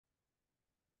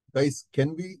Guys,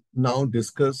 can we now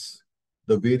discuss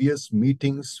the various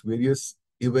meetings, various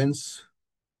events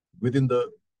within the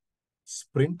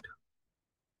sprint?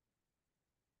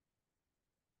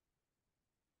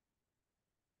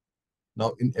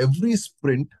 Now, in every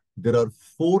sprint, there are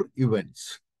 4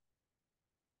 events.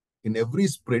 In every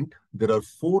sprint, there are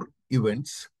 4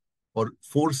 events or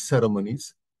 4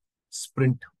 ceremonies: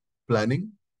 sprint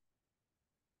planning,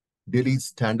 daily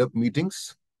stand-up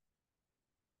meetings,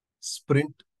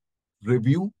 sprint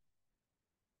review,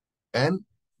 and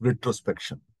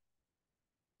retrospection.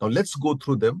 Now, let's go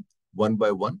through them one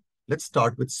by one. Let's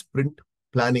start with sprint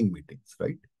planning meetings,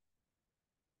 right?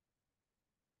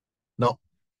 Now,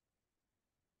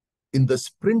 in the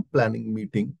sprint planning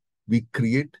meeting, we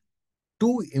create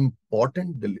two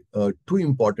important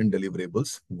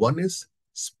deliverables. One is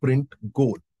sprint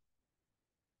goal,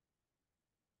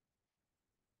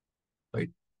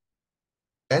 right?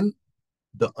 And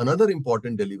the another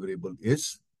important deliverable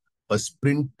is a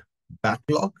sprint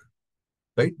backlog,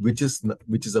 right? Which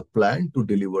is a plan to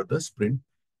deliver the sprint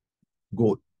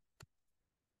goal.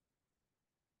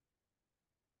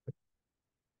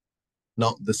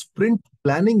 Now, the sprint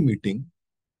planning meeting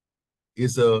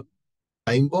is a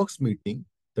time box meeting.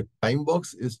 The time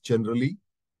box is generally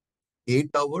 8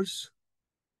 hours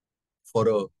for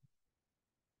a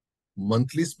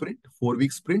monthly sprint,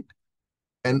 4-week sprint.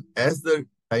 And as the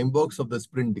time box of the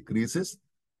sprint decreases,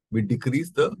 we decrease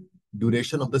the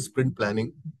duration of the sprint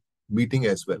planning meeting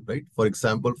as well, right? For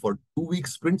example, for 2-week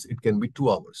sprints, it can be 2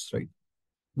 hours, right?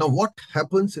 Now, what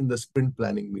happens in the sprint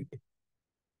planning meeting?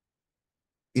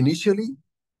 Initially,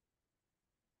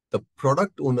 the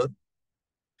product owner,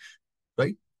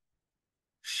 right,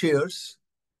 shares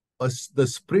the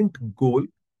sprint goal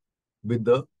with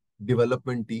the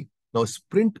development team. Now,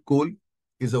 sprint goal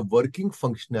is a working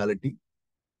functionality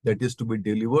that is to be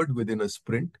delivered within a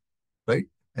sprint, right?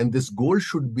 And this goal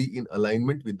should be in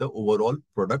alignment with the overall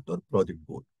product or project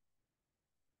goal.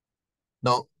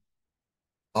 Now,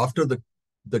 after the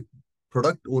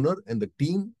product owner and the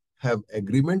team have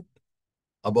agreement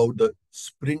about the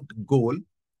sprint goal,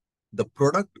 the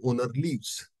product owner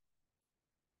leaves.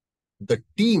 The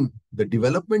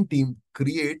development team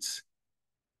creates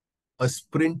a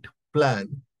sprint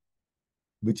plan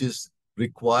which is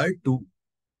required to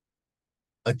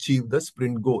achieve the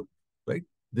sprint goal, right?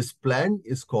 This plan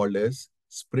is called as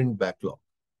sprint backlog,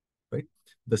 right?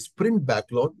 The sprint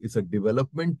backlog is a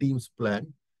development team's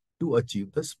plan to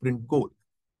achieve the sprint goal.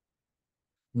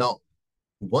 Now,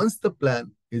 once the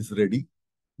plan is ready,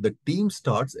 the team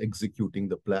starts executing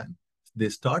the plan. They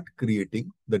start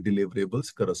creating the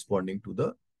deliverables corresponding to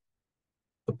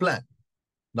the plan.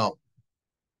 Now,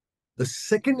 the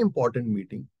second important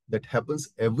meeting that happens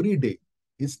every day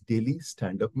is daily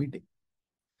stand-up meeting.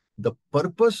 The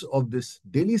purpose of this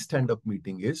daily stand-up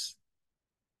meeting is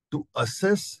to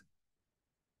assess,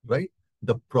 right,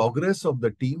 the progress of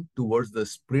the team towards the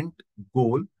sprint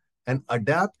goal and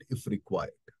adapt if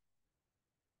required,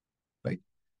 right?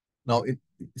 Now,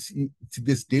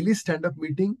 this daily stand-up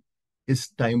meeting is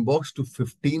time boxed to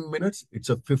 15 minutes. It's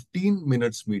a 15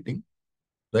 minutes meeting,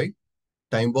 right?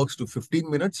 Time boxed to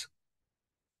 15 minutes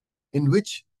in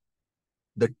which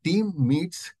the team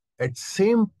meets at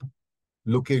same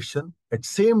location at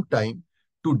same time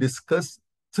to discuss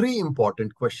 3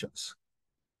 important questions,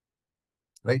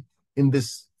 right? In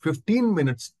this 15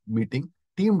 minutes meeting,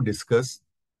 team discuss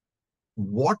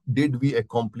what did we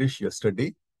accomplish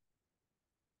yesterday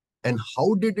and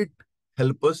how did it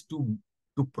help us to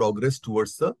progress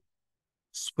towards the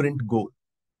sprint goal.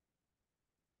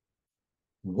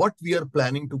 What we are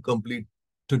planning to complete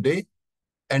today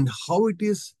and how it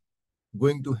is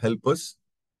going to help us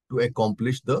to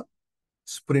accomplish the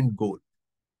sprint goal.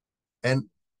 And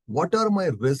what are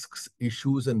my risks,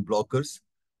 issues, and blockers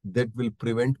that will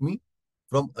prevent me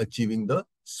from achieving the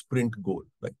sprint goal,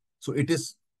 right? So it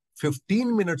is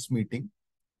 15 minutes meeting,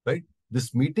 right?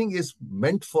 This meeting is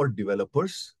meant for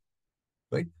developers,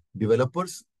 right?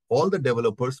 Developers, all the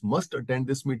developers must attend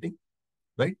this meeting,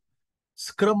 right?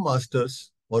 Scrum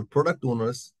masters or product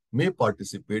owners may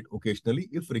participate occasionally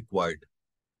if required,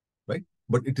 right?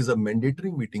 But it is a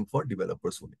mandatory meeting for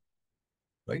developers only,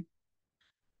 right?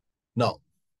 Now,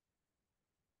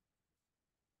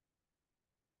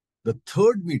 the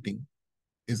third meeting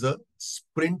is a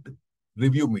sprint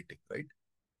review meeting, right?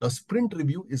 Now, sprint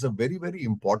review is a very, very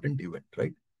important event,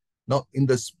 right? Now, in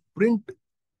the sprint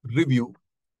review,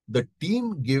 the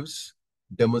team gives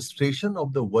demonstration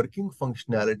of the working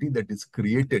functionality that is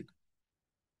created,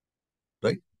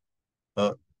 right?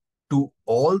 To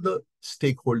all the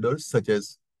stakeholders such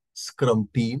as Scrum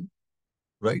team,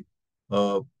 right?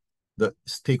 The the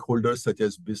stakeholders such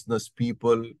as business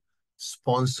people,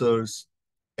 sponsors,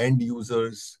 end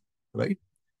users, right?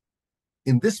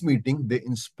 In this meeting, they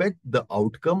inspect the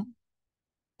outcome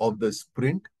of the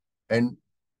sprint and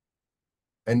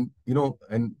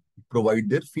and provide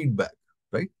their feedback,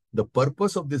 right? The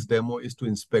purpose of this demo is to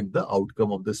inspect the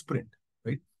outcome of the sprint,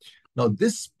 right? Now,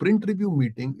 this sprint review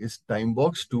meeting is time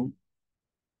boxed to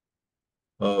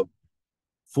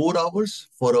 4 hours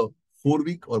for a 4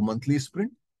 week or monthly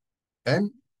sprint,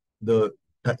 and the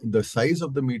the size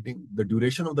of the meeting, the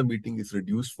duration of the meeting is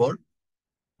reduced for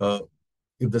uh,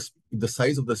 if the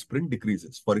size of the sprint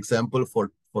decreases. For example,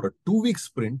 for a 2 week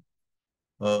sprint,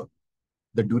 uh,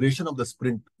 the duration of the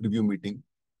sprint review meeting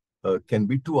can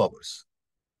be 2 hours,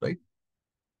 right?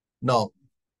 Now,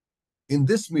 in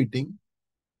this meeting,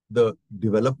 the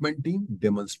development team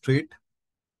demonstrate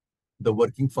the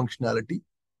working functionality,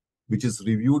 which is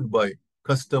reviewed by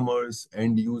customers,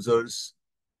 end users,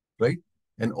 right?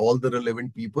 And all the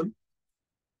relevant people.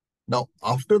 Now,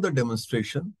 after the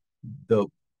demonstration, the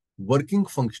working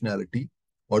functionality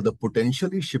or the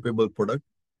potentially shippable product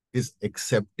is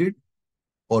accepted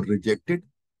or rejected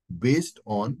based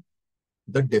on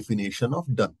the definition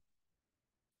of done,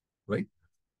 right?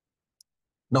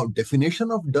 Now,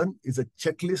 definition of done is a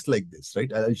checklist like this,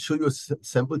 right? I'll show you a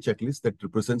sample checklist that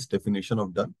represents definition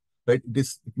of done, right? It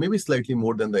may be slightly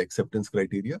more than the acceptance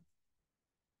criteria.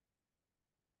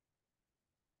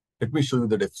 Let me show you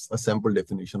a sample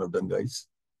definition of done, guys.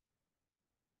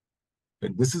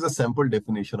 Right? This is a sample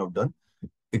definition of done.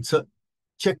 It's a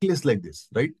checklist like this,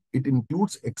 right? It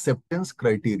includes acceptance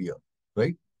criteria,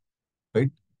 right? Right?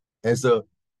 As a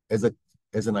as a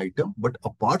as an item, but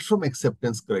apart from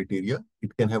acceptance criteria,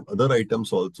 it can have other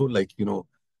items also, like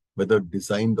whether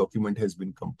design document has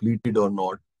been completed or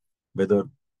not, whether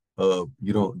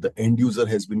the end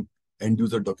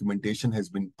user documentation has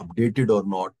been updated or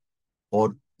not,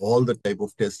 or all the type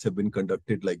of tests have been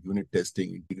conducted, like unit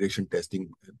testing, integration testing,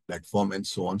 platform, and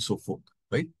so on and so forth,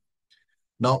 right?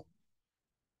 Now,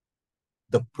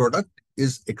 the product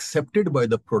is accepted by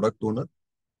the product owner,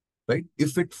 right?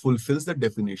 If it fulfills the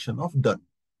definition of done.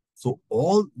 So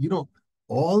all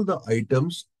the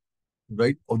items,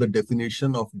 right, of the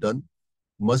definition of done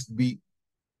must be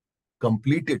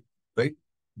completed, right,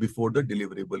 before the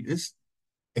deliverable is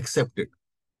accepted,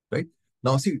 right?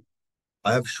 Now, see,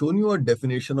 I have shown you a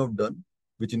definition of done,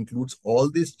 which includes all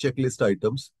these checklist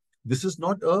items. This is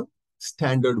not a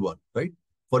standard one, right?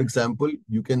 For example,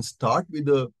 you can start with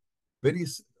a very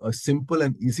simple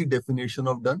and easy definition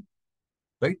of done,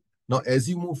 right? Now, as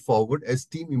you move forward, as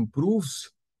team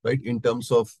improves, right, in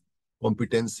terms of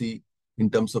competency, in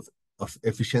terms of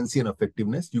efficiency and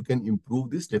effectiveness, you can improve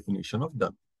this definition of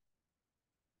done.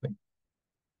 Right?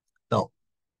 Now,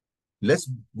 let's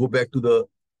go back to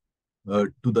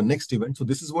the next event. So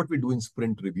this is what we do in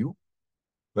sprint review,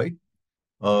 right?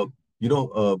 Uh, you know,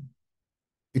 uh,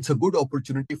 it's a good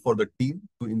opportunity for the team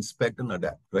to inspect and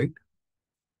adapt, right?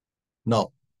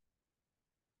 Now,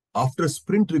 after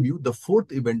sprint review, the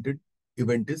fourth event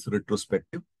is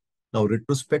retrospective. Now,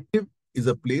 retrospective is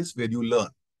a place where you learn,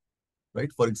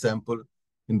 right? For example,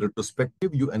 in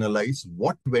retrospective, you analyze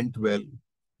what went well,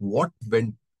 what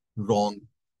went wrong,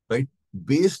 right?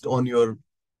 Based on your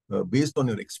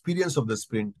experience of the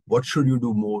sprint, what should you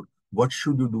do more? What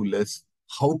should you do less?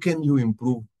 How can you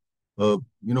improve?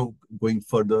 Going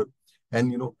further,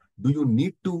 and do you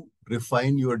need to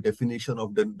refine your definition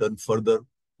of done further,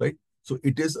 right? So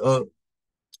it is a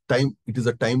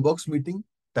time box meeting,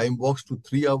 time box to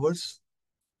 3 hours,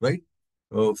 right?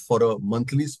 For a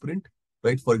monthly sprint,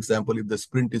 right? For example, if the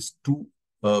sprint is 2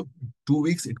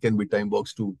 weeks, it can be time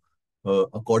box to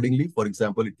accordingly. For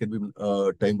example, it can be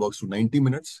time box to 90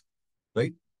 minutes,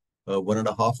 right?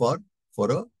 1.5 hour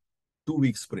for a 2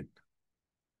 week sprint.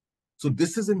 So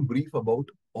this is in brief about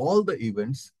all the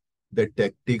events that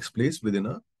takes place within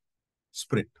a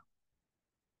sprint.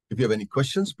 If you have any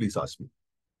questions, please ask me.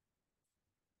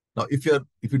 Now, if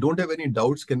you don't have any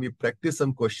doubts, can we practice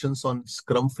some questions on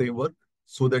Scrum framework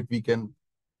so that we can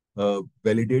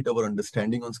validate our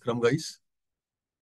understanding on Scrum, guys?